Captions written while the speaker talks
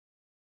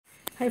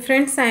Hi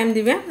friends, I am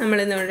Divya. We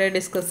will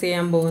discuss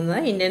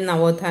Indian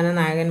Navothana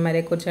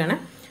നായകന്മാരെക്കുറിച്ചാണ്.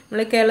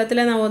 നമ്മൾ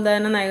കേരളത്തിലെ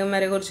നവോത്ഥാന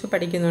നായകന്മാരെക്കുറിച്ച്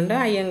പഠിക്കുന്നുണ്ട്.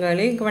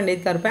 അയ്യങ്കാളി,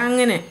 പണ്ഡിറ്റ് കറുപ്പ്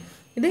അങ്ങനെ.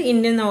 ഇത്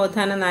ഇന്ത്യൻ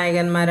നവോത്ഥാന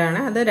നായകന്മാരാണ്.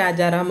 അത്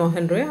രാജാറാം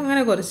മോഹൻ റോയ്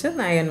അങ്ങനെ കുറച്ച്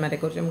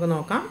നായകന്മാരെക്കുറിച്ച് നമുക്ക്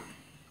നോക്കാം.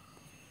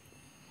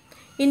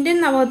 ഇന്ത്യൻ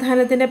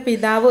നവോത്ഥാനത്തിന്റെ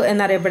പിതാവ്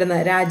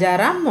എന്നറിയപ്പെടുന്നത്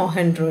രാജാറാം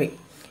മോഹൻ റോയ്.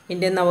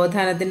 ഇന്ത്യൻ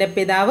നവോത്ഥാനത്തിന്റെ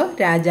പിതാവ്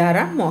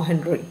രാജാറാം മോഹൻ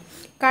റോയ്.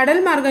 കടൽ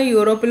മാർഗ്ഗം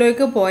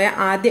യൂറോപ്പിലേക്ക് പോയ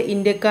ആദ്യ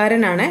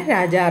ഇന്ത്യക്കാരനാണ്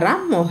രാജാറാം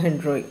മോഹൻ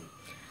റോയ്.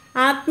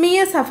 ആത്മീയ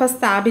സഭ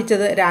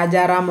സ്ഥാപിച്ചത്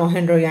രാജാറാം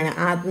മോഹൻ റോയാണ്.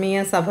 ആത്മീയ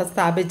സഭ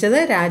സ്ഥാപിച്ചത്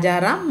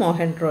രാജാറാം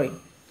മോഹൻ റോയ്.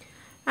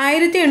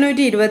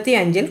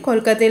 1825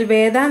 കൊൽക്കത്തയിൽ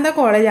വേദാന്ത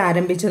കോളേജ്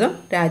ആരംഭിച്ചതും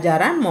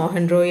രാജാറാം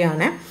മോഹൻ റോയ്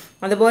ആണ്.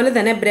 അതുപോലെ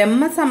തന്നെ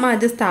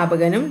ബ്രഹ്മസമാജ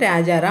സ്ഥാപകനും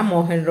രാജാറാം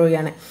മോഹൻ റോയ്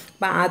ആണ്.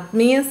 അപ്പം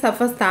ആത്മീയ സഭ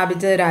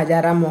സ്ഥാപിച്ചത്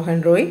രാജാറാം മോഹൻ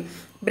റോയ്,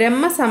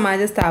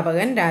 ബ്രഹ്മസമാജ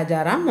സ്ഥാപകൻ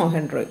രാജാറാം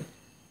മോഹൻ റോയ്.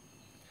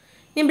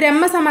 ഈ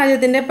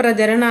ബ്രഹ്മസമാജത്തിൻ്റെ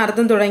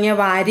പ്രചരണാർത്ഥം തുടങ്ങിയ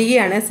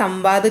വാരികയാണ്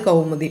സംവാദ്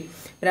കൗമുദി.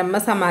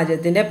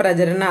 ബ്രഹ്മസമാജത്തിൻ്റെ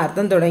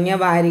പ്രചരണാർത്ഥം തുടങ്ങിയ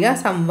വാരിക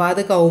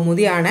സംവാദ്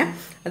കൗമുദിയാണ്.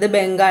 അത്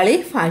ബംഗാളി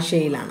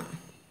ഭാഷയിലാണ്.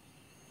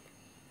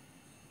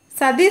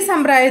 സതി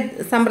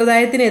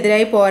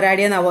സമ്പ്രദായത്തിനെതിരായി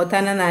പോരാടിയ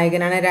നവോത്ഥാന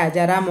നായകനാണ്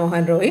രാജാറാം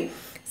മോഹൻ റോയ്.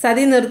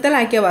 സതി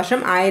നിർത്തലാക്കിയ വർഷം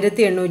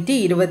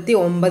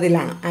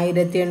 1829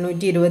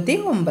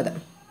 1829.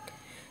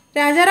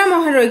 രാജാറാം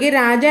മോഹൻ റോയ്ക്ക്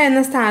രാജ എന്ന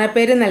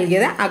സ്ഥാനപ്പേര്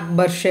നൽകിയത്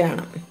അക്ബർ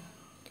ഷയാണ്.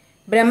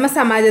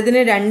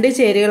 ബ്രഹ്മസമാജത്തിന് 2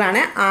 ചേരികളാണ്.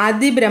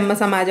 ആദി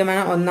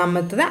ബ്രഹ്മസമാജമാണ്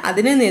ഒന്നാമത്തത്.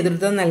 അതിന്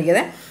നേതൃത്വം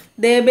നൽകിയത്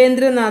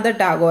ദേബേന്ദ്രനാഥ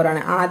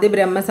ടാഗോറാണ്. ആദി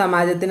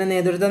ബ്രഹ്മസമാജത്തിന്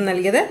നേതൃത്വം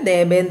നൽകിയത്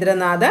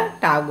ദേബേന്ദ്രനാഥ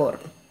ടാഗോർ.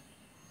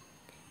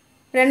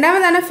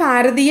 രണ്ടാമതാണ്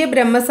ഭാരതീയ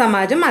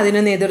ബ്രഹ്മസമാജം.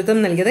 അതിന് നേതൃത്വം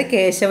നൽകിയത്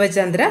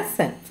കേശവചന്ദ്ര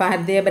സെൻ.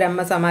 ഭാരതീയ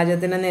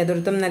ബ്രഹ്മസമാജത്തിന്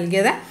നേതൃത്വം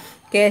നൽകിയത്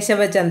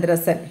കേശവചന്ദ്ര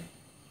സെൻ.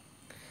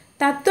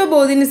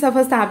 തത്വബോധിനി സഭ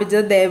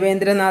സ്ഥാപിച്ചത്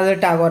ദേവേന്ദ്രനാഥ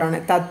ടാഗോറാണ്.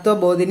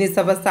 തത്വബോധിനി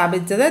സഭ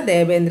സ്ഥാപിച്ചത്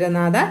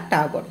ദേവേന്ദ്രനാഥ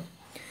ടാഗോർ.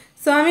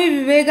 സ്വാമി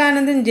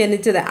വിവേകാനന്ദൻ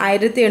ജനിച്ചത്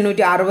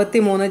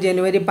 1863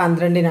 ജനുവരി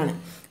 12.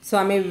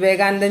 സ്വാമി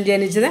വിവേകാനന്ദൻ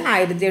ജനിച്ചത്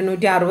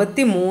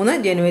 1863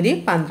 ജനുവരി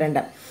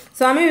 12.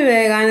 സ്വാമി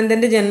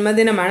വിവേകാനന്ദൻ്റെ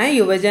ജന്മദിനമാണ്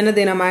യുവജന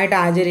ദിനമായിട്ട്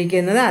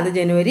ആചരിക്കുന്നത്. അത്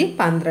ജനുവരി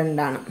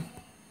 12.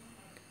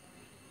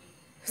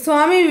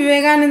 സ്വാമി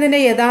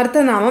വിവേകാനന്ദൻ്റെ യഥാർത്ഥ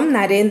നാമം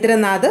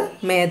നരേന്ദ്രനാഥ്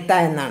മേത്ത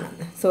എന്നാണ്.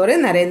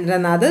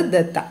 നരേന്ദ്രനാഥ്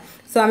ദത്ത.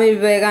 സ്വാമി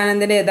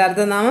വിവേകാനന്ദൻ്റെ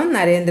യഥാർത്ഥ നാമം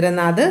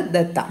നരേന്ദ്രനാഥ്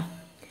ദത്ത.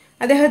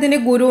 അദ്ദേഹത്തിൻ്റെ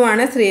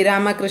ഗുരുവാണ്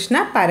ശ്രീരാമകൃഷ്ണ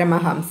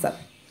പരമഹംസർ.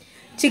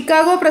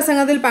 ചിക്കാഗോ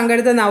പ്രസംഗത്തിൽ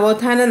പങ്കെടുത്ത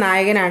നവോത്ഥാന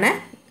നായകനാണ്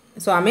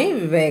സ്വാമി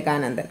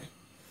വിവേകാനന്ദൻ.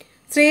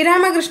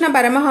 ശ്രീരാമകൃഷ്ണ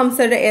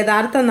പരമഹംസരുടെ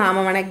യഥാർത്ഥ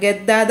നാമമാണ്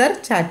ഗദ്ദാധർ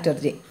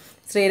ചാറ്റർജി.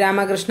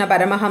 ശ്രീരാമകൃഷ്ണ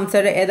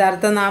പരമഹംസരുടെ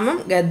യഥാർത്ഥ നാമം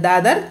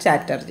ഗദ്ദാധർ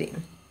ചാറ്റർജി.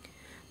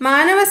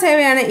 മാനവ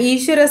സേവയാണ്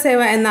ഈശ്വര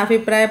സേവ എന്ന്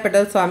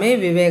അഭിപ്രായപ്പെട്ടത് സ്വാമി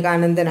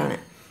വിവേകാനന്ദനാണ്.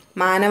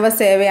 മാനവ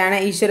സേവയാണ്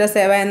ഈശ്വര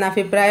സേവ എന്ന്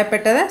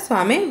അഭിപ്രായപ്പെട്ടത്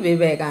സ്വാമി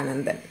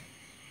വിവേകാനന്ദൻ.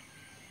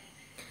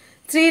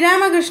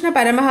 ശ്രീരാമകൃഷ്ണ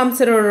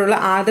പരമഹംസരോടുള്ള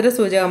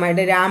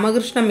ആദരസൂചകമായിട്ട്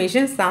രാമകൃഷ്ണ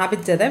മിഷൻ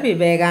സ്ഥാപിച്ചത്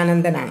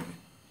വിവേകാനന്ദനാണ്.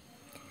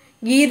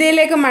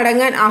 ഗീതയിലേക്ക്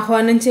മടങ്ങാൻ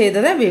ആഹ്വാനം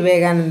ചെയ്തത്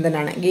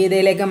വിവേകാനന്ദനാണ്.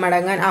 ഗീതയിലേക്ക്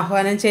മടങ്ങാൻ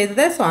ആഹ്വാനം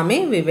ചെയ്തത് സ്വാമി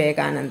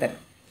വിവേകാനന്ദൻ.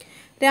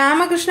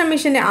 രാമകൃഷ്ണ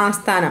മിഷൻ്റെ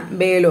ആസ്ഥാനം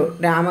ബേലൂർ.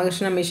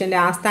 രാമകൃഷ്ണ മിഷൻ്റെ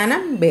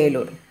ആസ്ഥാനം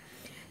ബേലൂർ.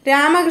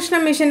 രാമകൃഷ്ണ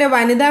മിഷൻ്റെ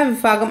വനിതാ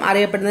വിഭാഗം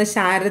അറിയപ്പെടുന്നത്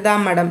ശാരദാ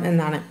മഠം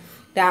എന്നാണ്.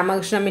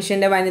 രാമകൃഷ്ണ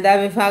മിഷൻ്റെ വനിതാ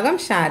വിഭാഗം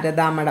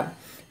ശാരദാ മഠം.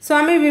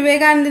 സ്വാമി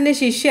വിവേകാനന്ദൻ്റെ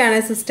ശിഷ്യയാണ്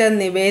സിസ്റ്റർ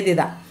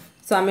നിവേദിത.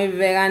 സ്വാമി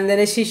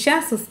വിവേകാനന്ദൻ്റെ ശിഷ്യ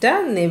സിസ്റ്റർ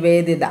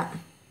നിവേദിത.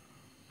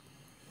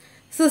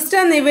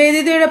 സിസ്റ്റർ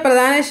നിവേദിതയുടെ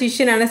പ്രധാന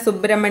ശിഷ്യനാണ്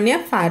സുബ്രഹ്മണ്യ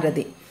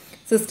ഭാരതി.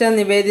 സിസ്റ്റർ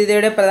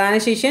നിവേദിതയുടെ പ്രധാന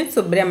ശിഷ്യൻ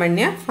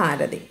സുബ്രഹ്മണ്യ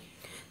ഭാരതി.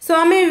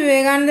 സ്വാമി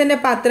വിവേകാനന്ദൻ്റെ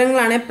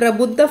പത്രങ്ങളാണ്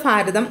പ്രബുദ്ധ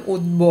ഭാരതം,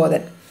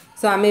 ഉദ്ബോധൻ.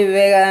 സ്വാമി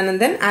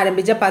വിവേകാനന്ദൻ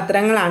ആരംഭിച്ച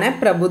പത്രങ്ങളാണ്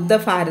പ്രബുദ്ധ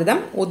ഭാരതം,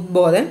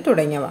 ഉദ്ബോധൻ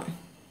തുടങ്ങിയവ.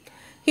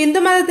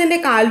 ഹിന്ദുമതത്തിൻ്റെ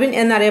കാൽവിൻ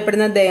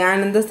എന്നറിയപ്പെടുന്നത്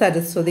ദയാനന്ദ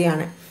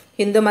സരസ്വതിയാണ്.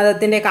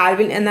 ഹിന്ദുമതത്തിൻ്റെ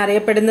കാൽവിൻ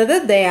എന്നറിയപ്പെടുന്നത്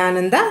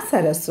ദയാനന്ദ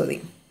സരസ്വതി.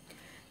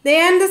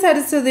 ദയാനന്ദ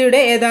സരസ്വതിയുടെ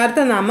യഥാർത്ഥ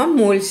നാമം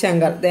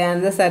മൂൽശങ്കർ.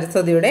 ദയാനന്ദ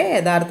സരസ്വതിയുടെ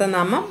യഥാർത്ഥ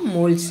നാമം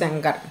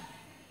മൂൽശങ്കർ.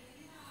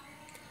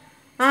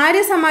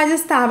 ആര്യ സമാജ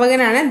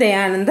സ്ഥാപകനാണ്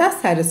ദയാനന്ദ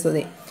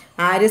സരസ്വതി.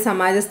 ആര്യ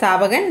സമാജ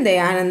സ്ഥാപകൻ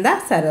ദയാനന്ദ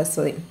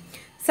സരസ്വതി.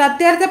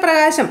 സത്യാർത്ഥ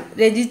പ്രകാശം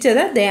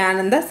രചിച്ചത്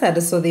ദയാനന്ദ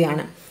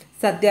സരസ്വതിയാണ്.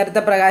 സത്യാർത്ഥ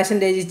പ്രകാശം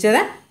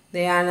രചിച്ചത്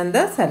ദയാനന്ദ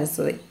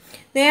സരസ്വതി.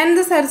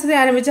 ദയാനന്ദ സരസ്വതി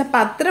ആരംഭിച്ച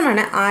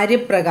പത്രമാണ്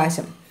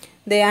ആര്യപ്രകാശം.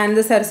 ദയാനന്ദ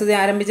സരസ്വതി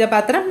ആരംഭിച്ച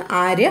പത്രം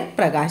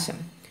ആര്യപ്രകാശം.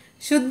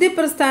 ശുദ്ധി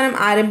പ്രസ്ഥാനം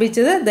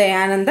ആരംഭിച്ചത്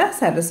ദയാനന്ദ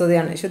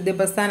സരസ്വതിയാണ്. ശുദ്ധി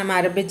പ്രസ്ഥാനം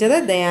ആരംഭിച്ചത്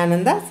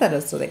ദയാനന്ദ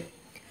സരസ്വതി.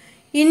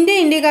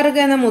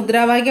 ഇന്ത്യക്കാർക്ക് എന്ന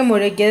മുദ്രാവാക്യം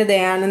മുഴക്കിയത്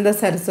ദയാനന്ദ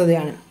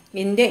സരസ്വതിയാണ്.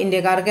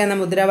 ഇന്ത്യക്കാർക്ക് എന്ന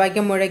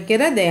മുദ്രാവാക്യം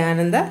മുഴക്കിയത്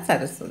ദയാനന്ദ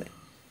സരസ്വതി.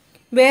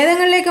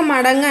 വേദങ്ങളിലേക്ക്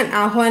മടങ്ങാൻ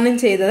ആഹ്വാനം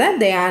ചെയ്തത്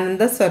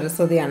ദയാനന്ദ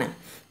സരസ്വതിയാണ്.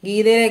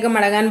 ഗീതയിലേക്ക്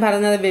മടങ്ങാൻ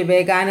പറഞ്ഞത്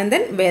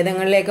വിവേകാനന്ദൻ.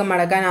 വേദങ്ങളിലേക്ക്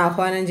മടക്കാൻ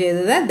ആഹ്വാനം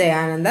ചെയ്തത്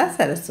ദയാനന്ദ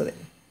സരസ്വതി.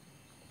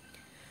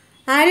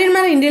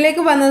 ആര്യന്മാർ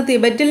ഇന്ത്യയിലേക്ക് വന്നത്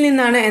തിബറ്റിൽ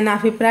നിന്നാണ് എന്ന്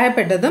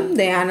അഭിപ്രായപ്പെട്ടതും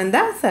ദയാനന്ദ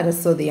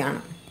സരസ്വതിയാണ്.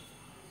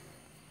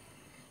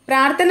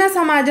 പ്രാർത്ഥനാ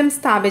സമാജം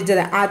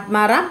സ്ഥാപിച്ചത്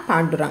ആത്മാറാം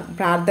പാണ്ഡുറങ്.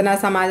 പ്രാർത്ഥനാ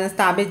സമാജം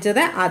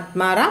സ്ഥാപിച്ചത്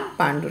ആത്മാറാം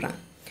പാണ്ഡുറങ്.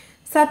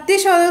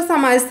 സത്യശോധക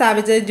സമാജ്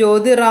സ്ഥാപിച്ചത്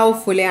ജ്യോതിറാവു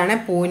ഫുലെയാണ്,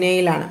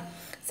 പൂനെയിലാണ്.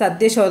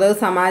 സത്യശോധക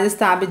സമാജ്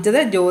സ്ഥാപിച്ചത്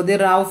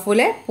ജ്യോതിറാവു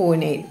ഫുലെ,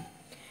 പൂനെയിൽ.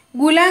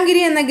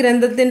 ഗുലാംഗിരി എന്ന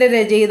ഗ്രന്ഥത്തിൻ്റെ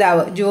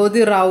രചയിതാവ്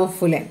ജ്യോതിറാവു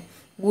ഫുലെ.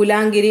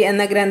 ഗുലാംഗിരി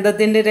എന്ന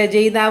ഗ്രന്ഥത്തിൻ്റെ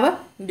രചയിതാവ്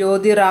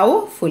ജ്യോതിറാവു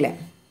ഫുലെ.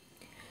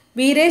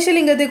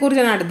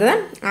 വീരേശലിംഗത്തെക്കുറിച്ചാണ് അടുത്തത്.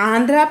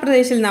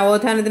 ആന്ധ്രാപ്രദേശിൽ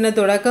നവോത്ഥാനത്തിന്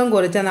തുടക്കം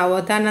കുറിച്ച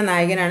നവോത്ഥാന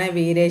നായകനാണ്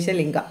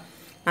വീരേശലിംഗം.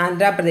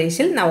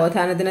 ആന്ധ്രാപ്രദേശിൽ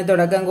നവോത്ഥാനത്തിന്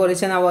തുടക്കം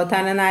കുറിച്ച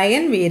നവോത്ഥാന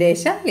നായകൻ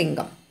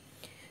വീരേശലിംഗം.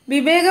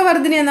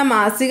 വിവേകവർദ്ധിനി എന്ന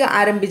മാസിക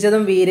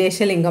ആരംഭിച്ചതും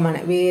വീരേശലിംഗമാണ്.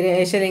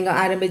 വീരേശലിംഗം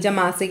ആരംഭിച്ച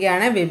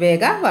മാസികയാണ്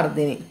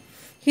വിവേകവർദ്ധിനി.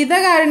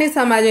 ഹിതകാരുണ്യ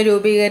സമാജം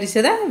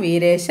രൂപീകരിച്ചത്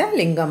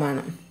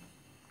വീരേശലിംഗമാണ്.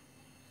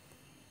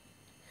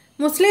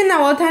 മുസ്ലിം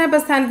നവോത്ഥാന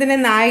പ്രസ്ഥാനത്തിൻ്റെ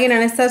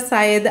നായകനാണ് സർ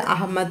സയ്യിദ്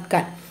അഹമ്മദ്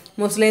ഖാൻ.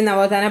 മുസ്ലിം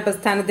നവോത്ഥാന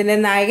പ്രസ്ഥാനത്തിൻ്റെ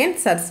നായകൻ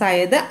സർ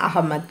സയ്യിദ്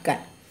അഹമ്മദ് ഖാൻ.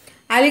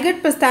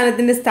 അലിഗഡ്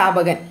പ്രസ്ഥാനത്തിൻ്റെ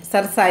സ്ഥാപകൻ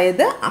sir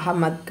Sayyid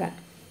Ahmed Khan.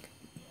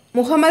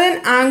 Muhammadan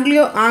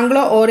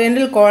Anglo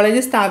oriental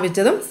college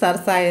സ്ഥാപിച്ചതും sir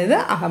Sayyid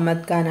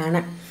Ahmed ഖാനാണ്.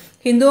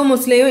 ഹിന്ദുവും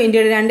മുസ്ലിമും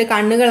ഇന്ത്യയുടെ രണ്ട്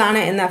കണ്ണുകളാണ്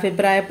എന്ന്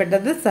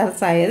അഭിപ്രായപ്പെട്ടത് സർ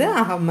സയ്യിദ്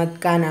അഹമ്മദ്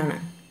ഖാനാണ്.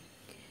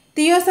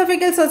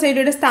 തിയോസഫിക്കൽ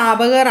സൊസൈറ്റിയുടെ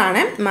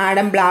സ്ഥാപകരാണ്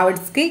മാഡം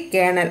ബ്ലാവറ്റ്സ്കി,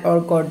 കേണൽ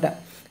ഓൾക്കോട്ട്.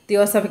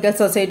 തിയോസഫിക്കൽ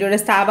സൊസൈറ്റിയുടെ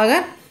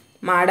സ്ഥാപകർ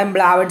മാഡം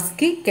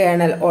ബ്ലാവറ്റ്സ്കി,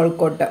 കേണൽ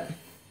ഓൾക്കോട്ട്.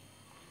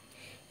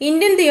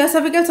 ഇന്ത്യൻ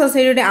തിയോസഫിക്കൽ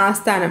സൊസൈറ്റിയുടെ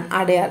ആസ്ഥാനം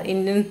അടയാർ.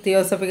 ഇന്ത്യൻ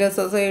തിയോസഫിക്കൽ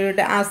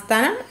സൊസൈറ്റിയുടെ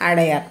ആസ്ഥാനം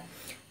അടയാർ.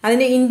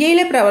 അതിൻ്റെ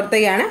ഇന്ത്യയിലെ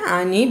പ്രവർത്തകയാണ്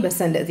ആനി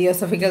ബസന്റ്.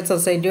 തിയോസഫിക്കൽ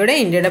സൊസൈറ്റിയുടെ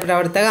ഇന്ത്യയുടെ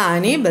പ്രവർത്തക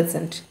Annie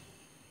Besant.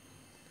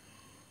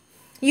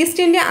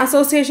 East India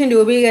association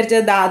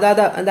രൂപീകരിച്ചത്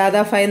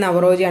ദാദാഭായ്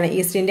നവറോജിയാണ്.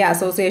 ഈസ്റ്റ് ഇന്ത്യ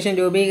അസോസിയേഷൻ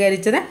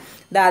രൂപീകരിച്ചത്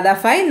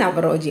ദാദാഭായ്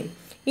നവറോജി.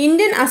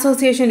 ഇന്ത്യൻ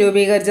അസോസിയേഷൻ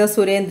രൂപീകരിച്ചത്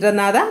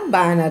സുരേന്ദ്രനാഥ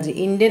ബാനർജി.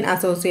 ഇന്ത്യൻ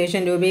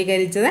അസോസിയേഷൻ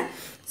രൂപീകരിച്ചത്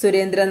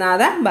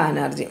സുരേന്ദ്രനാഥ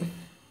ബാനർജി.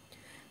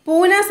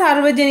 പൂന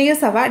സാർവജനിക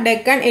സഭ,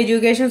 ഡെക്കൺ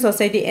എഡ്യൂക്കേഷൻ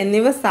സൊസൈറ്റി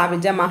എന്നിവ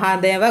സ്ഥാപിച്ച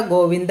മഹാദേവ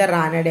ഗോവിന്ദ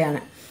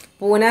റാനഡെയാണ്.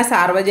 പൂന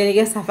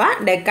സാർവജനിക സഭ,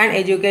 ഡെക്കൺ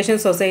എഡ്യൂക്കേഷൻ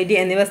സൊസൈറ്റി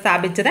എന്നിവ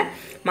സ്ഥാപിച്ചത്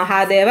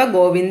മഹാദേവ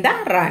ഗോവിന്ദ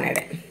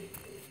റാനഡെ.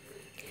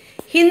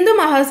 ഹിന്ദു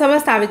മഹാസഭ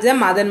സ്ഥാപിച്ചത്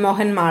മദൻ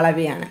മോഹൻ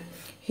മാളവ്യയാണ്.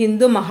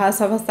 ഹിന്ദു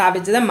മഹാസഭ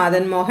സ്ഥാപിച്ചത്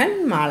മദൻ മോഹൻ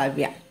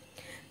മാളവ്യ.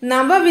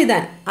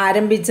 നവവിധാൻ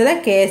ആരംഭിച്ചത്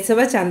കേശവ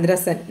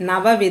ചന്ദ്രസൻ.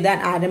 നവവിധാൻ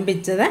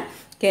ആരംഭിച്ചത്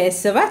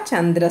കേശവ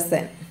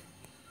ചന്ദ്രസൻ.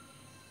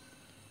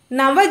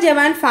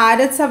 നവജവാൻ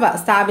ഭാരത് സഭ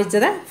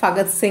സ്ഥാപിച്ചത്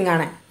ഭഗത് സിംഗ്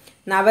ആണ്.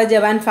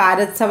 നവജവാൻ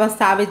ഭാരത് സഭ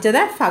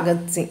സ്ഥാപിച്ചത്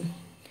ഭഗത് സിംഗ്.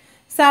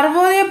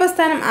 സർവോദയ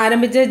പ്രസ്ഥാനം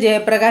ആരംഭിച്ചത്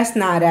ജയപ്രകാശ്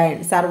നാരായൺ.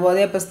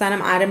 സർവോദയ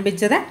പ്രസ്ഥാനം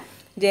ആരംഭിച്ചത്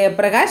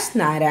ജയപ്രകാശ്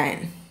നാരായൺ.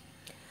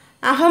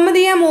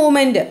 അഹമ്മദിയ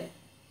മൂവ്മെൻറ്റ്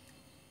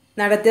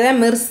നടത്തിയത്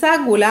മിർസ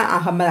ഗുലാം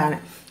അഹമ്മദാണ്.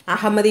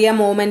 അഹമ്മദിയ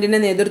മൂവ്മെൻറ്റിന്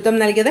നേതൃത്വം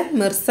നൽകിയത്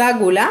മിർസ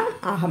ഗുലാം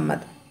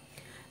അഹമ്മദ്.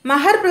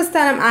 മഹർ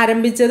പ്രസ്ഥാനം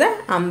ആരംഭിച്ചത്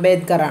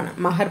അംബേദ്കർ ആണ്.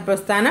 മഹർ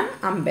പ്രസ്ഥാനം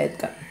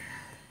Ambedkar.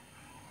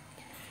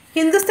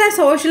 Hindustan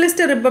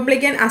socialist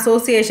Republican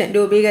association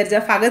രൂപീകരിച്ച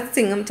ഭഗത്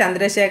സിംഗും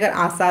Chandrasekhar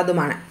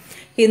ആസാദുമാണ്.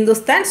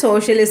 Hindustan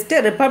socialist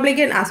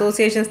Republican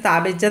association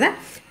സ്ഥാപിച്ചത്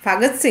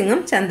ഭഗത് സിംഗും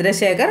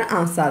ചന്ദ്രശേഖർ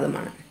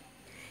ആസാദുമാണ്.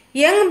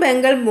 യങ്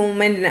ബംഗാൾ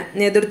മൂവ്മെൻറ്റിന്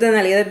നേതൃത്വം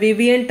നൽകിയത്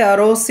വിവിയൻ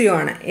ടെറോസിയോ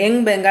ആണ്.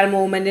 യങ് ബംഗാൾ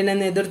മൂവ്മെൻറ്റിന്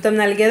നേതൃത്വം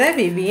നൽകിയത്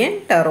വിവിയൻ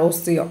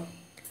ടെറോസിയോ.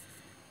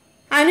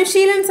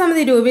 അനുശീലൻ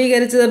സമിതി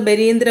രൂപീകരിച്ചത്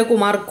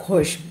ബരീന്ദ്രകുമാർ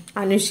ഘോഷ്.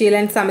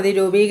 അനുശീലൻ സമിതി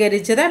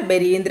രൂപീകരിച്ചത്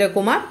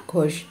ബരീന്ദ്രകുമാർ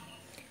ഘോഷ്.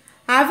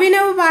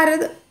 അഭിനവ്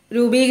ഭാരത്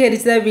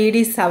രൂപീകരിച്ചത് വി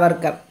ഡി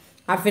സവർക്കർ.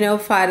 അഭിനവ്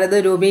ഭാരത്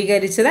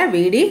രൂപീകരിച്ചത്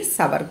വി ഡി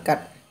സവർക്കർ.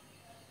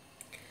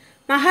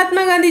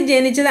 മഹാത്മാഗാന്ധി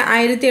ജനിച്ചത്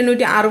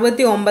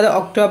 1869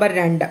 ഒക്ടോബർ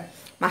 2.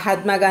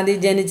 മഹാത്മാഗാന്ധി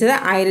ജനിച്ചത്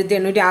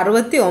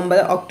 1869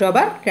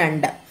 ഒക്ടോബർ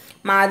 2.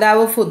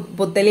 മാതാവ്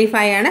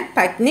പുത്തലിഫായാണ്.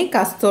 പത്നി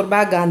കസ്തൂർബ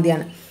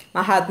ഗാന്ധിയാണ്.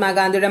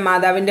 മഹാത്മാഗാന്ധിയുടെ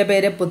മാതാവിൻ്റെ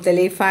പേര്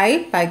പുത്തലിഫായി,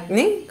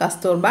 പത്നി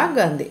കസ്തൂർബ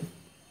ഗാന്ധി.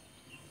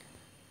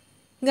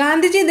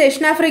 ഗാന്ധിജി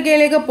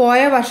ദക്ഷിണാഫ്രിക്കയിലേക്ക്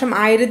പോയ വർഷം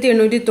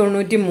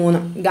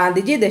 1893.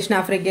 ഗാന്ധിജി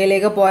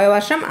ദക്ഷിണാഫ്രിക്കയിലേക്ക് പോയ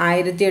വർഷം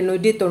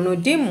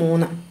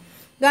 1893.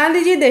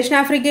 ഗാന്ധിജി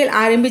ദക്ഷിണാഫ്രിക്കയിൽ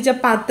ആരംഭിച്ച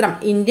പത്രം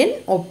ഇന്ത്യൻ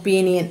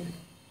ഒപ്പീനിയൻ.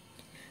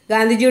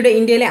 ഗാന്ധിജിയുടെ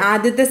ഇന്ത്യയിലെ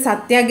ആദ്യത്തെ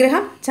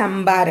സത്യാഗ്രഹം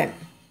ചമ്പാരൻ.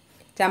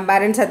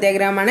 ചമ്പാരൻ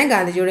സത്യാഗ്രഹമാണ്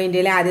ഗാന്ധിജിയുടെ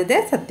ഇന്ത്യയിലെ ആദ്യത്തെ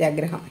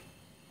സത്യാഗ്രഹം.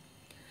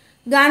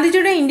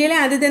 ഗാന്ധിജിയുടെ ഇന്ത്യയിലെ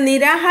ആദ്യത്തെ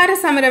നിരാഹാര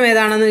സമരം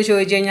ഏതാണെന്ന്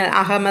ചോദിച്ചു കഴിഞ്ഞാൽ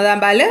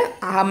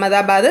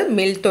അഹമ്മദാബാദ്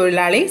മിൽ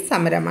തൊഴിലാളി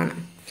സമരമാണ്.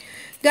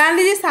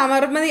 ഗാന്ധിജി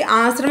സബർമതി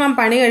ആശ്രമം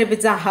പണി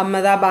കഴിപ്പിച്ച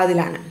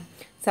അഹമ്മദാബാദിലാണ്.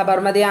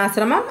 സബർമതി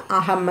ആശ്രമം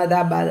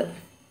അഹമ്മദാബാദ്.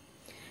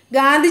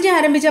 ഗാന്ധിജി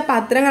ആരംഭിച്ച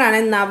പത്രങ്ങളാണ്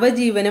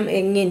നവജീവനും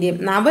യങ് ഇന്ത്യയും.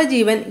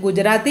 നവജീവൻ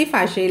ഗുജറാത്തി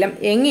ഭാഷയിലും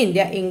young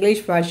India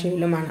English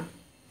ഭാഷയിലുമാണ്.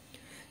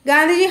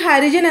 Gandhiji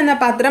Harijan എന്ന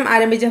പത്രം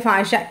ആരംഭിച്ച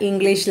ഭാഷ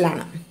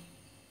ഇംഗ്ലീഷിലാണ്.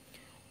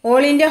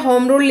 ഓൾ ഇന്ത്യ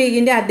ഹോം റൂൾ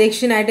ലീഗിൻ്റെ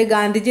അധ്യക്ഷനായിട്ട്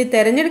ഗാന്ധിജി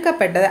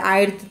തിരഞ്ഞെടുക്കപ്പെട്ടത്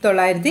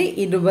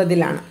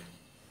 1920-ലാണ്.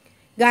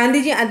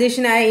 ഗാന്ധിജി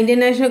അധ്യക്ഷനായ ഇന്ത്യൻ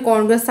നാഷണൽ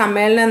കോൺഗ്രസ്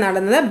സമ്മേളനം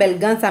നടന്നത്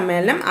ബെൽഗാം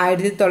സമ്മേളനം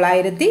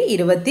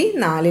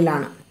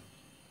 1924-ലാണ്.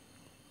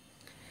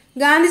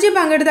 ഗാന്ധിജി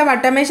പങ്കെടുത്ത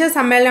വട്ടമേശ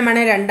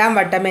സമ്മേളനമാണ് രണ്ടാം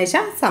വട്ടമേശ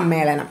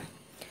സമ്മേളനം.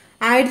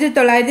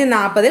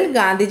 1940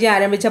 ഗാന്ധിജി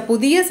ആരംഭിച്ച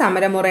പുതിയ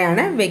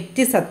സമരമുറയാണ്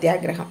വ്യക്തി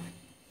സത്യാഗ്രഹം.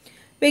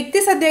 വ്യക്തി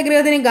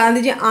സത്യാഗ്രഹത്തിന്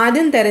ഗാന്ധിജി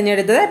ആദ്യം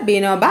തിരഞ്ഞെടുത്തത്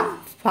ബിനോബ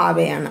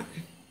ഭാവെയാണ്.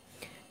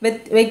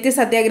 വ്യക്തി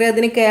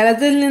സത്യാഗ്രഹത്തിന്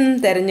കേരളത്തിൽ നിന്നും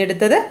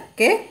തിരഞ്ഞെടുത്തത്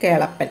കെ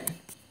കേളപ്പൻ.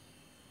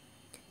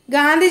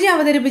 ഗാന്ധിജി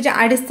അവതരിപ്പിച്ച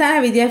അടിസ്ഥാന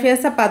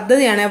വിദ്യാഭ്യാസ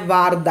പദ്ധതിയാണ്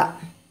വാർധ.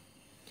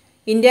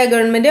 ഇന്ത്യ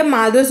ഗവൺമെൻറ്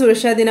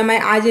മാതൃസുരക്ഷാ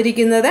ദിനമായി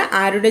ആചരിക്കുന്നത്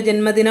ആരുടെ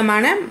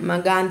ജന്മദിനമാണ്?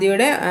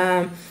 ഗാന്ധിയുടെ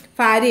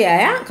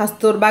ഭാര്യയായ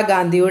കസ്തൂർബ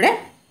ഗാന്ധിയുടെ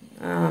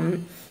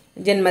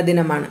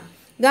ജന്മദിനമാണ്.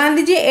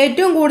 ഗാന്ധിജി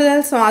ഏറ്റവും കൂടുതൽ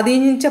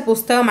സ്വാധീനിച്ച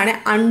പുസ്തകമാണ്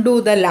അൺഡു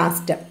ദ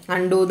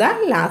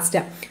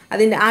ലാസ്റ്റ്.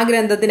 അതിൻ്റെ ആ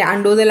ഗ്രന്ഥത്തിൻ്റെ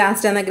അൺഡു ദ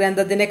ലാസ്റ്റ് എന്ന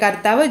ഗ്രന്ഥത്തിൻ്റെ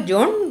കർത്താവ്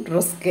ജോൺ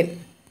റസ്കിൻ.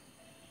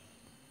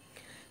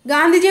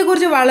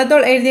 ഗാന്ധിജിയെക്കുറിച്ച്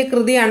വള്ളത്തോൾ എഴുതിയ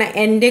കൃതിയാണ്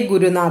എൻ്റെ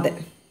ഗുരുനാഥൻ.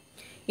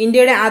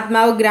 ഇന്ത്യയുടെ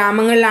ആത്മാവ്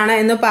ഗ്രാമങ്ങളിലാണ്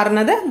എന്ന്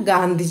പറഞ്ഞത്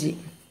ഗാന്ധിജി.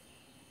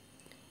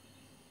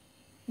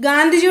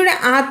 ഗാന്ധിജിയുടെ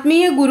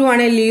ആത്മീയ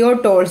ഗുരുവാണ് ലിയോ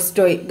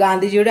ടോൾസ്റ്റോയ്.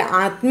 ഗാന്ധിജിയുടെ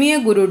ആത്മീയ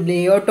ഗുരു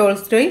ലിയോ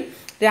ടോൾസ്റ്റോയ്,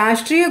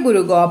 രാഷ്ട്രീയ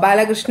ഗുരു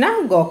ഗോപാലകൃഷ്ണ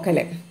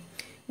ഗോഖലെ.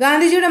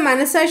 ഗാന്ധിജിയുടെ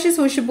മനസ്സാക്ഷി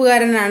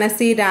സൂക്ഷിപ്പുകാരനാണ്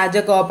സി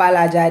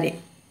രാജഗോപാലാചാരി.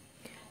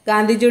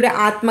 ഗാന്ധിജിയുടെ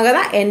ആത്മകഥ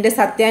എൻ്റെ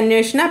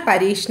സത്യാന്വേഷണ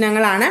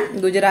പരീക്ഷണങ്ങളാണ്,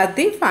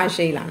 ഗുജറാത്തി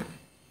ഭാഷയിലാണ്.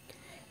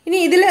 ഇനി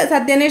ഇതിൽ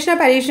സത്യാന്വേഷണ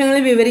പരീക്ഷണങ്ങൾ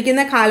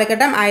വിവരിക്കുന്ന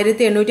കാലഘട്ടം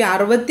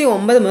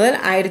 1869 മുതൽ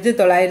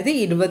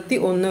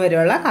 1921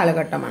 വരെയുള്ള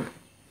കാലഘട്ടമാണ്.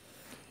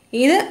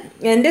 ഇത്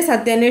എൻ്റെ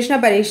സത്യാന്വേഷണ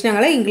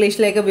പരീക്ഷണങ്ങളെ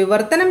ഇംഗ്ലീഷിലേക്ക്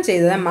വിവർത്തനം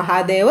ചെയ്തത്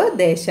മഹാദേവ്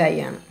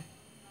ദേശായിയാണ്.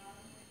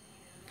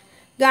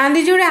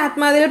 ഗാന്ധിജിയുടെ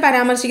ആത്മകഥയിൽ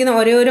പരാമർശിക്കുന്ന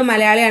ഒരേ ഒരു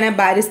മലയാളിയാണ്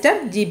ബാരിസ്റ്റർ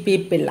GP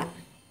പിള്ള.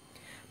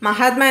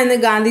 മഹാത്മാ എന്ന്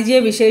ഗാന്ധിജിയെ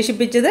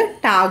വിശേഷിപ്പിച്ചത്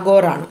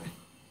ടാഗോറാണ്.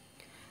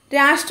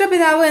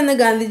 രാഷ്ട്രപിതാവ് എന്ന്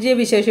ഗാന്ധിജിയെ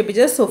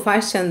വിശേഷിപ്പിച്ചത്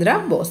സുഭാഷ് ചന്ദ്ര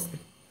ബോസ്.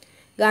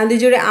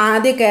 ഗാന്ധിജിയുടെ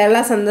ആദ്യ കേരള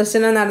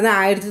സന്ദർശനം നടന്ന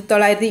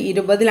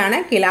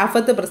 1920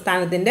 ഖിലാഫത്ത്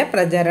പ്രസ്ഥാനത്തിൻ്റെ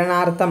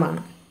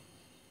പ്രചരണാർത്ഥമാണ്.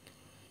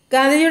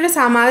 ഗാന്ധിജിയുടെ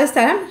സമാധി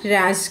സ്ഥലം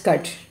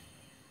Rajghat.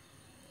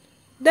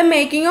 The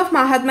making of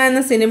Mahatma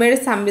എന്ന സിനിമയുടെ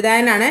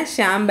സംവിധായകനാണ്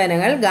ശ്യാം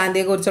ബെനഗൽ.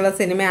 ഗാന്ധിയെക്കുറിച്ചുള്ള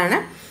സിനിമയാണ്.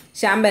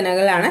 ശ്യാം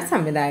ബെനഗലാണ്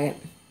സംവിധായകൻ.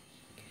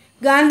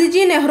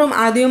 ഗാന്ധിജി നെഹ്റുവും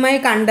ആദ്യമായി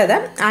കണ്ടത്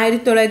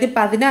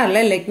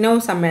 1916 ലക്നൗ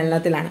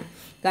സമ്മേളനത്തിലാണ്.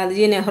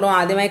 ഗാന്ധിജി നെഹ്റു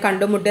ആദ്യമായി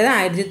കണ്ടുമുട്ടിയത്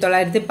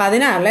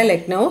 1916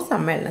 ലക്നൗ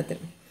സമ്മേളനത്തിൽ.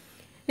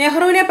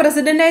 നെഹ്റുവിനെ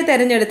പ്രസിഡന്റായി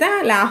തെരഞ്ഞെടുത്ത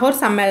ലാഹോർ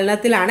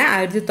സമ്മേളനത്തിലാണ്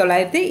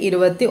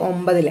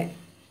 1929.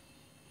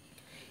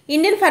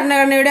 ഇന്ത്യൻ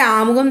ഭരണഘടനയുടെ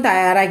ആമുഖം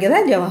തയ്യാറാക്കിയത്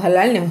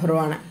ജവഹർലാൽ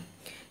നെഹ്റുവാണ്.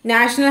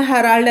 നാഷണൽ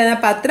ഹെറാൾഡ് എന്ന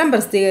പത്രം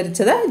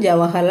പ്രസിദ്ധീകരിച്ചത്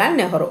ജവഹർലാൽ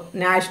നെഹ്റു.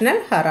 National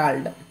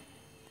Herald.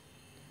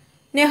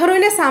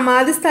 നെഹ്റുവിൻ്റെ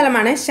സമാധി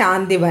സ്ഥലമാണ്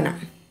ശാന്തിവനം.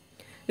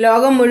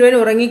 ലോകം മുഴുവൻ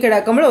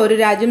ഉറങ്ങിക്കിടക്കുമ്പോൾ ഒരു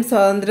രാജ്യം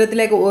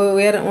സ്വാതന്ത്ര്യത്തിലേക്ക്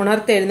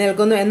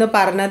ഉണർത്തെഴുന്നേൽക്കുന്നു എന്ന്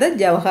പറഞ്ഞത്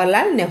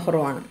ജവഹർലാൽ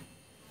നെഹ്റുവാണ്.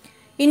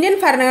 ഇന്ത്യൻ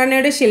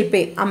ഭരണഘടനയുടെ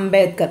ശില്പി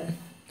അംബേദ്കർ.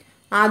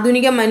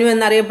 ആധുനിക മനു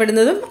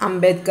എന്നറിയപ്പെടുന്നതും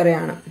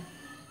അംബേദ്കറെയാണ്.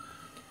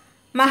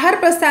 മഹർ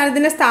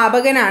പ്രസ്ഥാനത്തിൻ്റെ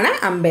സ്ഥാപകനാണ്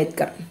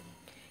അംബേദ്കർ.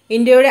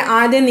 ഇന്ത്യയുടെ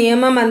ആദ്യ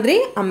നിയമമന്ത്രി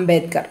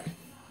അംബേദ്കർ.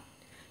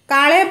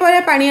 കാളയെ പോലെ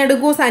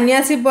പണിയെടുക്കൂ,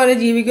 സന്യാസി പോലെ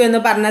ജീവിക്കൂ എന്ന്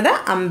പറഞ്ഞത്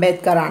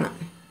അംബേദ്കറാണ്.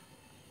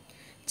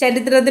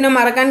 ചരിത്രത്തിന്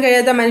മറക്കാൻ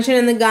കഴിയാത്ത മനുഷ്യൻ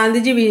എന്ന്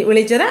ഗാന്ധിജി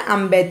വിളിച്ചത്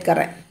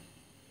അംബേദ്കറെ.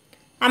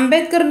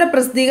 അംബേദ്കറുടെ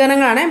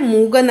പ്രസിദ്ധീകരണങ്ങളാണ്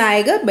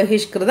മൂകനായക്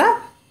ബഹിഷ്കൃത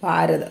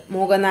ഭാരത്.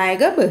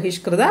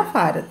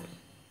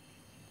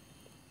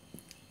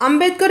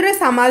 അംബേദ്കറുടെ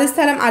സമാധി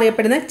സ്ഥലം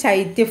അറിയപ്പെടുന്ന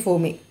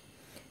ചൈത്യഭൂമി.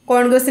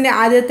 കോൺഗ്രസിൻ്റെ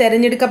ആദ്യ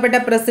തെരഞ്ഞെടുക്കപ്പെട്ട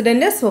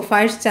പ്രസിഡന്റ്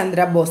സുഭാഷ്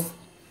ചന്ദ്രബോസ്.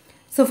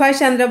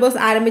 സുഭാഷ് ചന്ദ്രബോസ്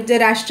ആരംഭിച്ച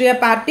രാഷ്ട്രീയ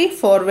party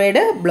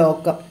forward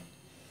block.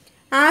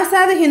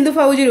 Azad Hindu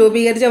Fauj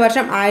രൂപീകരിച്ച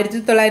വർഷം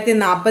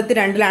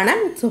 1942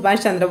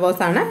 സുഭാഷ്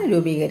ചന്ദ്രബോസാണ്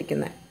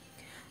രൂപീകരിക്കുന്നത്.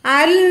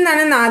 ആരിൽ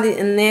നിന്നാണ്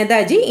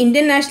നേതാജി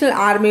ഇന്ത്യൻ നാഷണൽ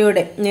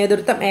ആർമിയുടെ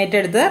നേതൃത്വം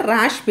ഏറ്റെടുത്തത്?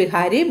 റാഷ്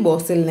ബിഹാരി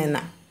ബോസിൽ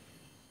നിന്ന്.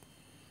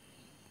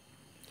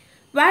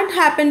 വാട്ട്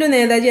ഹാപ്പൻ ടു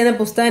നേതാജി എന്ന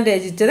പുസ്തകം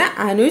രചിച്ചത്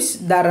അനുജ്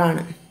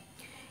ദറാണ്.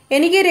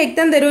 എനിക്ക്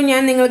രക്തം തരൂ,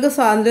 ഞാൻ നിങ്ങൾക്ക്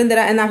സ്വാതന്ത്ര്യം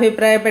തരാം എന്ന്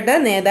അഭിപ്രായപ്പെട്ടത്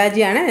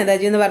നേതാജിയാണ്.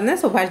 നേതാജി എന്ന്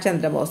പറഞ്ഞത് സുഭാഷ്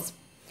ചന്ദ്രബോസ്.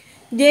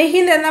 ജയ്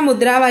ഹിന്ദ് എന്ന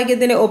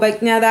മുദ്രാവാക്യത്തിൻ്റെ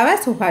ഉപജ്ഞാതാവ്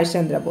Subhash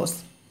Chandrabose.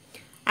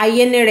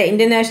 INA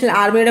Indian national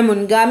ആർമിയുടെ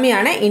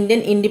മുൻഗാമിയാണ് ഇന്ത്യൻ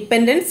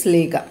ഇൻഡിപെൻഡൻസ്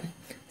ലീഗ്.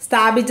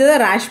 സ്ഥാപിച്ചത്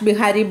റാഷ്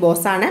ബിഹാരി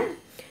ബോസാണ്.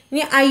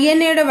 ഇനി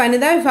INA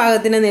വനിതാ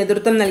വിഭാഗത്തിന്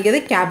നേതൃത്വം നൽകിയത്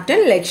ക്യാപ്റ്റൻ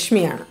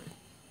ലക്ഷ്മിയാണ്.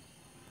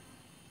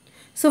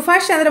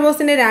 സുഭാഷ്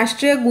ചന്ദ്രബോസിൻ്റെ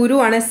രാഷ്ട്രീയ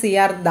ഗുരുവാണ്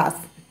CR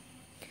ദാസ്.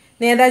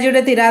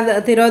 നേതാജിയുടെ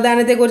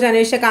തിരോധാനത്തെക്കുറിച്ച്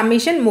അന്വേഷിച്ച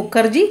കമ്മീഷൻ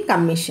മുഖർജി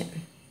കമ്മീഷൻ.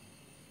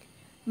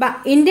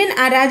 ഇന്ത്യൻ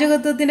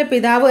അരാജകത്വത്തിൻ്റെ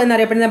പിതാവ്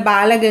എന്നറിയപ്പെടുന്ന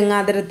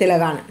ബാലഗംഗാധര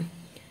തിലകാണ്.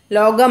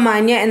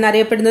 ലോകമാന്യ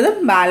എന്നറിയപ്പെടുന്നതും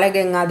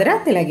ബാലഗംഗാധര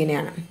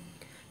തിലകിനെയാണ്.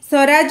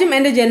 സ്വരാജ്യം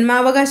എൻ്റെ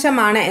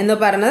ജന്മാവകാശമാണ് എന്ന്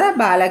പറഞ്ഞത്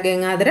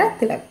ബാലഗംഗാധര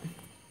തിലക്.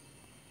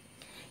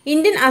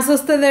 ഇന്ത്യൻ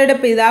അസ്വസ്ഥതയുടെ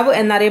പിതാവ്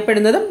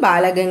എന്നറിയപ്പെടുന്നതും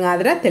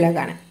ബാലഗംഗാധര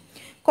തിലകാണ്.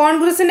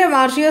 കോൺഗ്രസിൻ്റെ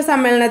വാർഷിക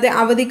സമ്മേളനത്തെ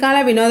അവധിക്കാല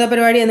വിനോദ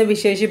പരിപാടി എന്ന്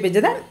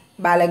വിശേഷിപ്പിച്ചത്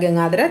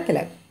ബാലഗംഗാധര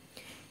തിലക്.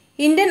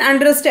 ഇന്ത്യൻ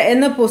അൺട്രസ്റ്റ്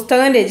എന്ന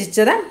പുസ്തകം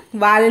രചിച്ചത്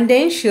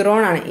വാലന്റൈൻ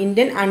ഷിറോൺ ആണ്.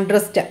 ഇന്ത്യൻ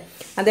അൺട്രസ്റ്റ്,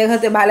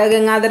 അദ്ദേഹത്തെ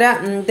ബാലഗംഗാധര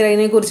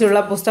തിലകിനെ കുറിച്ചുള്ള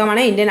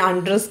പുസ്തകമാണ് ഇന്ത്യൻ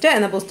അൺട്രസ്റ്റ്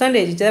എന്ന പുസ്തകം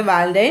രചിച്ചത്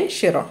വാലന്റൈൻ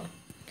ഷിറോൺ.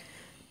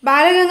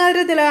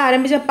 ബാലഗംഗാധര തിലക്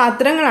ആരംഭിച്ച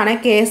പത്രങ്ങളാണ്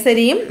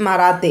കേസരിയും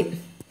മറാത്തയും.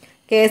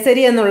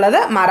 കേസരി എന്നുള്ളത്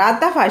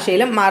മറാത്ത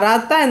ഭാഷയിലും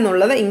മറാത്ത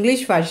എന്നുള്ളത്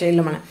ഇംഗ്ലീഷ്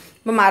ഭാഷയിലുമാണ്.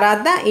 അപ്പോൾ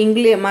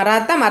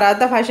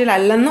മറാത്ത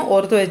ഭാഷയിലല്ലെന്ന്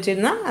ഓർത്തു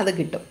വെച്ചിരുന്നാൽ അത്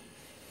കിട്ടും.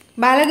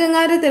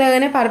 Balagangadhara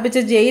തിലകനെ പാർപ്പിച്ച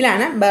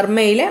ജയിലാണ്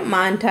ബർമയിലെ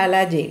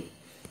മാൻഡാല jail.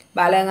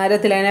 Balagangadhara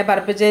തിലകനെ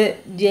പാർപ്പിച്ച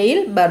jail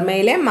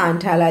ബർമയിലെ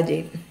മാൻഡാല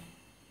jail.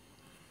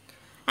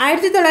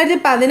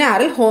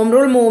 1916 home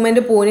rule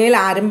movement പൂനെയിൽ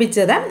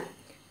ആരംഭിച്ചത്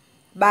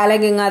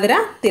ബാലഗംഗാധര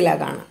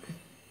തിലകാണ്.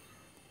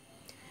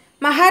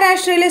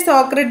 മഹാരാഷ്ട്രയിലെ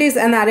സോക്രട്ടീസ്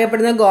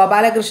എന്നറിയപ്പെടുന്ന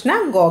ഗോപാലകൃഷ്ണ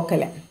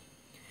ഗോഖലെ.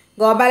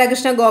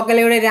 ഗോപാലകൃഷ്ണ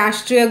ഗോഖലെയുടെ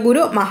രാഷ്ട്രീയ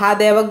ഗുരു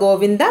മഹാദേവ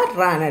ഗോവിന്ദ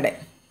റാനഡെ.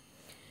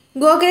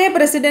 ഗോഖലെ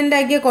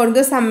പ്രസിഡന്റാക്കിയ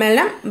കോൺഗ്രസ്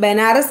സമ്മേളനം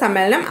ബനാറസ്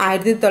സമ്മേളനം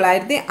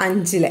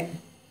 1905.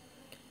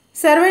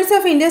 സെർവൻസ്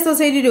ഓഫ് ഇന്ത്യ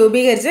സൊസൈറ്റി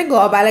രൂപീകരിച്ച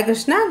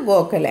ഗോപാലകൃഷ്ണ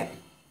ഗോഖലെ.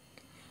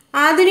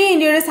 ആധുനിക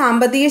ഇന്ത്യയുടെ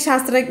സാമ്പത്തിക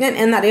ശാസ്ത്രജ്ഞൻ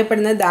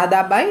എന്നറിയപ്പെടുന്നത്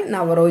ദാദാഭായ്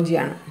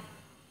നവറോജിയാണ്.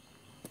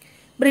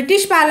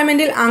 ബ്രിട്ടീഷ്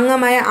പാർലമെൻറ്റിൽ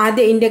അംഗമായ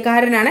ആദ്യ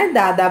ഇന്ത്യക്കാരനാണ്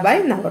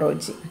ദാദാഭായ്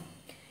നവറോജി.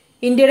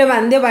 ഇന്ത്യയുടെ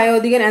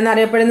വന്ധ്യവയോധികൻ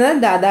എന്നറിയപ്പെടുന്നത്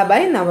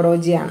ദാദാഭായ്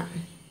നവറോജിയാണ്.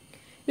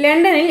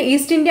 ലണ്ടനിൽ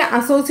ഈസ്റ്റ് ഇന്ത്യ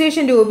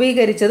അസോസിയേഷൻ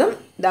രൂപീകരിച്ചതും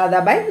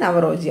ദാദാഭായ്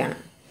നവറോജിയാണ്.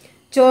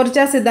 ചോർച്ച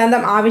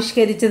സിദ്ധാന്തം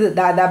ആവിഷ്കരിച്ചത്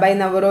Dadabhai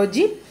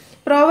Naoroji.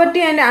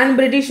 Poverty and un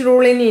British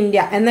rule in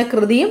India എന്ന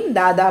കൃതിയും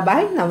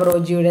Dadabhai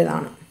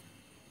നവറോജിയുടേതാണ്.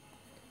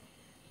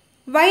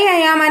 Y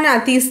I am an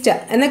atheist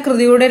എന്ന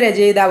കൃതിയുടെ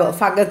രചയിതാവ്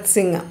ഭഗത്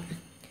സിംഗ്.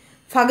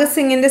 ഭഗത്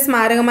സിംഗിൻ്റെ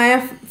സ്മാരകമായ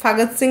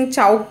ഭഗത് സിംഗ്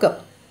ചൗക്ക്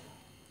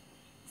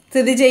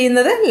സ്ഥിതി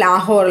ചെയ്യുന്നത്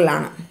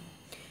ലാഹോറിലാണ്.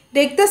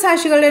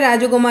 രക്തസാക്ഷികളുടെ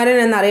രാജകുമാരൻ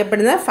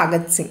എന്നറിയപ്പെടുന്നത്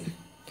ഭഗത് സിംഗ്.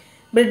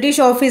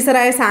 ബ്രിട്ടീഷ്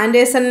ഓഫീസറായ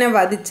സാൻഡേഴ്സണിനെ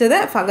വധിച്ചത്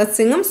ഭഗത്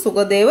സിംഗും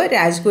സുഖദേവ്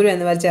രാജ്ഗുരു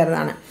എന്നിവർ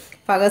ചേർന്നാണ്.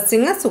 ഭഗത്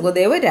സിംഗ്,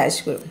 സുഖദേവ്,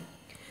 രാജ്ഗുരു.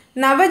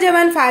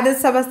 നവജവാൻ ഭാരത്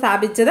സഭ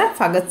സ്ഥാപിച്ചത്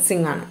ഭഗത്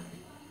സിംഗ് ആണ്.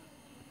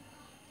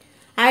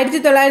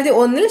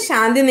 1901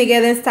 ശാന്തി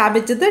നികേതൻ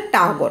സ്ഥാപിച്ചത്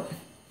ടാഗോർ.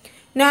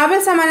 നോബൽ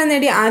സമ്മാനം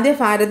നേടിയ ആദ്യ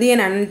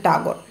ഭാരതീയനാണ്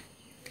ടാഗോർ.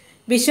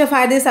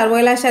 വിശ്വഭാരതി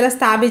സർവകലാശാല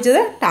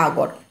സ്ഥാപിച്ചത്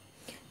ടാഗോർ.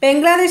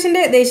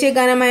 ബംഗ്ലാദേശിൻ്റെ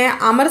ദേശീയഗാനമായ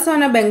അമർ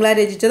സോന ബംഗ്ല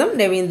രചിച്ചതും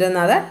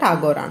രവീന്ദ്രനാഥ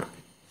ടാഗോറാണ്.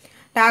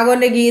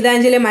 ടാഗോറിൻ്റെ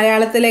ഗീതാഞ്ജലി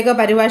മലയാളത്തിലേക്ക്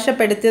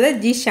പരിഭാഷപ്പെടുത്തിയത്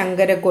ജി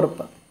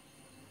ശങ്കരക്കുറുപ്പ്.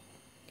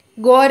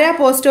 ഗോര,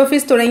 പോസ്റ്റ്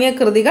ഓഫീസ് തുടങ്ങിയ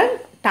കൃതികൾ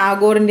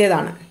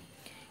ടാഗോറിൻ്റേതാണ്.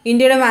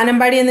 ഇന്ത്യയുടെ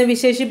വാനമ്പാടി എന്ന്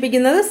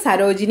വിശേഷിപ്പിക്കുന്നത്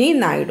സരോജിനി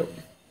നായിഡു.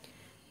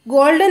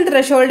 ഗോൾഡൻ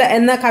ത്രഷോൾഡ്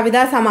എന്ന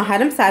കവിതാ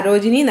സമാഹാരം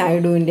സരോജിനി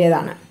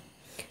നായിഡുവിൻ്റേതാണ്.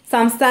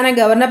 സംസ്ഥാന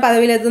ഗവർണർ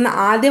പദവിയിലെത്തുന്ന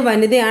ആദ്യ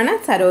വനിതയാണ്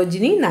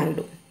സരോജിനി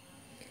നായിഡു.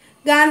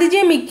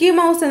 ഗാന്ധിജിയെ മിക്കി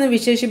മൗസ് എന്ന്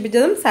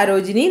വിശേഷിപ്പിച്ചതും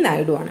സരോജിനി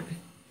നായിഡുവാണ്.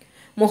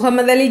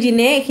 മുഹമ്മദ് അലി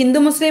ജിന്നയെ ഹിന്ദു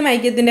മുസ്ലിം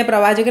ഐക്യത്തിൻ്റെ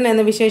പ്രവാചകൻ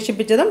എന്ന്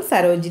വിശേഷിപ്പിച്ചതും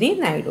സരോജിനി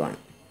നായിഡുവാണ്.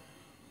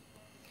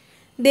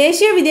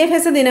 ദേശീയ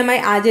വിദ്യാഭ്യാസ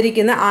ദിനമായി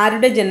ആചരിക്കുന്ന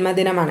ആരുടെ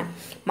ജന്മദിനമാണ്?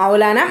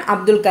 മൗലാന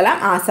അബ്ദുൽ കലാം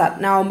ആസാദ്.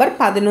 നവംബർ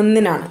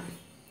 11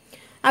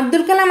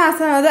 അബ്ദുൽ കലാം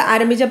ആസാദ്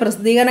ആരംഭിച്ച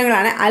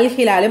പ്രസിദ്ധീകരണങ്ങളാണ് അൽ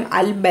ഹിലാലും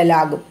അൽ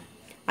ബലാഗും.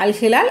 അൽ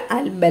ഹിലാൽ,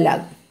 അൽ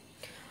ബലാഗ്.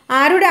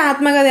 ആരുടെ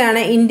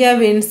ആത്മകഥയാണ് India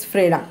wins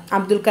freedom?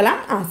 Abdul Kalam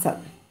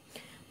Azad.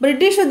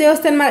 British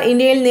ഉദ്യോഗസ്ഥന്മാർ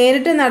ഇന്ത്യയിൽ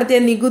നേരിട്ട് നടത്തിയ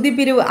നികുതി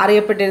പിരിവ്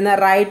അറിയപ്പെട്ടിരുന്ന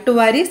റൈറ്റ് ടു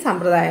വാരി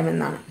സമ്പ്രദായം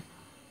എന്നാണ്.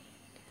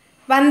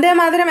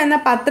 വന്ദേമാതരം എന്ന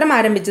പത്രം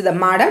ആരംഭിച്ചത്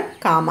മാഡം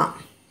കാമ.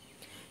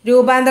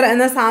 രൂപാന്തർ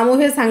എന്ന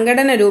സാമൂഹ്യ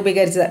സംഘടന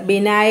രൂപീകരിച്ചത്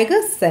ബിനായക്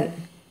സെൻ.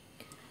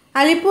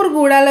 അലിപ്പൂർ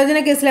ഗൂഢാലോചന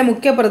കേസിലെ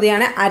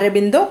മുഖ്യപ്രതിയാണ്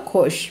Aurobindo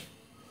Ghosh.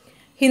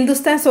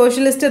 Hindustan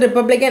socialist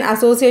Republican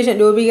association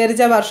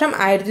രൂപീകരിച്ച വർഷം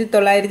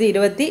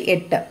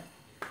 1928.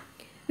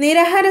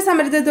 നിരാഹാര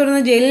സമരത്തെ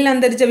തുടർന്ന് ജയിലിൽ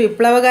അന്തരിച്ച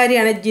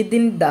വിപ്ലവകാരിയാണ്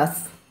ജിതിൻ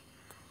ദാസ്.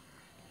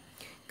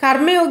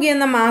 കർമ്മയോഗി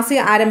എന്ന മാസിക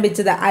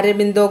ആരംഭിച്ചത്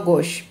അരബിന്ദോ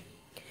ഘോഷ്.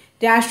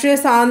 രാഷ്ട്രീയ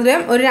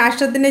സ്വാതന്ത്ര്യം ഒരു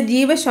രാഷ്ട്രത്തിൻ്റെ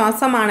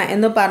ജീവശ്വാസമാണ്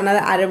എന്ന്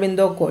പറഞ്ഞത്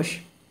അരബിന്ദോ ഘോഷ്.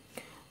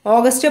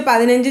 ഓഗസ്റ്റ്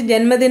 15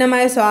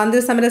 ജന്മദിനമായ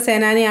സ്വാതന്ത്ര്യ സമര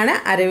സേനാനിയാണ്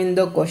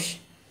അരബിന്ദോ ഘോഷ്.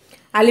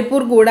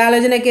 അലിപ്പൂർ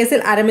ഗൂഢാലോചന കേസിൽ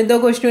അരബിന്ദോ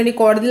ഘോഷിന് വേണ്ടി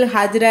കോടതിയിൽ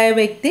ഹാജരായ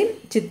വ്യക്തി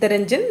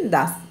ചിത്തരഞ്ജൻ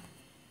ദാസ്.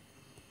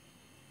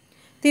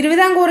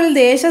 തിരുവിതാംകൂറിൽ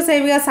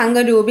ദേശസേവിക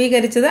സംഘം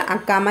രൂപീകരിച്ചത്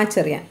അക്കാമ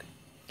ചെറിയാൻ.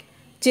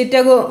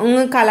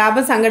 ചിറ്റഗോങ്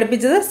കലാപം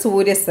സംഘടിപ്പിച്ചത്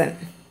സൂര്യസെൻ.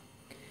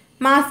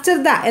 മാസ്റ്റർ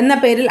ദ എന്ന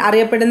പേരിൽ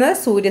അറിയപ്പെടുന്നത്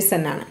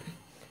സൂര്യസെന്നാണ്.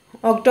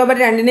 ഒക്ടോബർ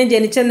 2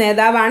 ജനിച്ച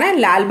നേതാവാണ്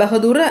ലാൽ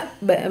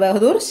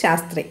ബഹദൂർ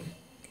ശാസ്ത്രി.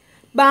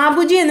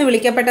 ബാബുജി എന്ന്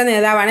വിളിക്കപ്പെട്ട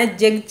നേതാവാണ്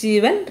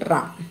ജഗ്ജീവൻ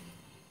റാം.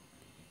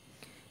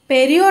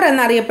 പെരിയോർ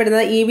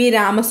എന്നറിയപ്പെടുന്നത് ഇ വി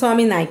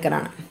രാമസ്വാമി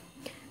നായ്ക്കറാണ്.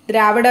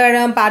 ദ്രാവിഡ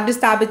Kazhagam party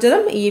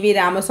സ്ഥാപിച്ചതും E V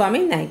Ramaswamy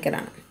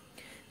നായ്ക്കറാണ്.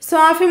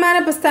 സ്വാഭിമാന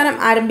പ്രസ്ഥാനം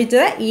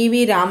ആരംഭിച്ചത് ഇ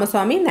വി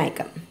രാമസ്വാമി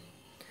നായ്ക്കർ.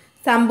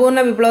 സമ്പൂർണ്ണ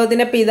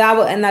വിപ്ലവത്തിൻ്റെ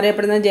പിതാവ്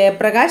എന്നറിയപ്പെടുന്നത്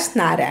ജയപ്രകാശ്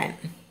നാരായൺ.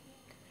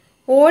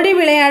 ഓടി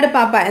വിളയാട്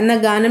പാപ്പ എന്ന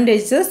ഗാനം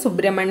രചിച്ചത്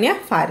സുബ്രഹ്മണ്യ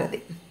ഭാരതി.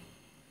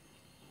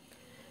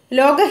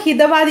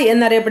 ലോകഹിതവാദി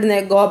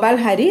എന്നറിയപ്പെടുന്നത് Gopal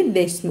Hari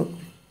Deshmukh.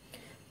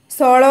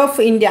 Soul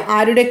of India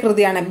ആരുടെ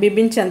കൃതിയാണ്?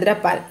 Bipin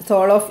Chandra Pal.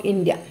 Soul of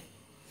India.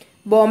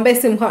 Bombay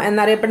സിംഹം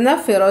എന്നറിയപ്പെടുന്നത്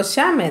ഫിറോസ്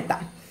ഷാ മേത്ത.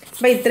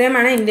 അപ്പോൾ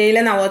ഇത്രയുമാണ്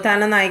ഇന്ത്യയിലെ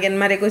നവോത്ഥാന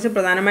നായകന്മാരെക്കുറിച്ച്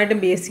പ്രധാനമായിട്ടും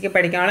BSc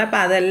പഠിക്കാനുള്ളത്. അപ്പോൾ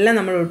അതെല്ലാം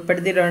നമ്മൾ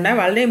ഉൾപ്പെടുത്തിയിട്ടുണ്ട്.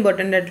 വളരെ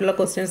ഇമ്പോർട്ടൻ്റ് ആയിട്ടുള്ള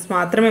ക്വസ്റ്റ്യൻസ്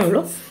മാത്രമേ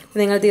ഉള്ളൂ.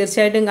 നിങ്ങൾ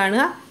തീർച്ചയായിട്ടും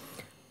കാണുക.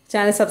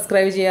 ചാനൽ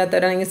സബ്സ്ക്രൈബ്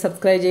ചെയ്യാത്തവരാണെങ്കിൽ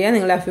സബ്സ്ക്രൈബ് ചെയ്യുക.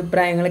 നിങ്ങളുടെ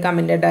അഭിപ്രായങ്ങൾ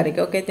കമൻറ്റായിട്ട്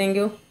അറിയിക്കുക. Okay, thank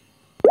you.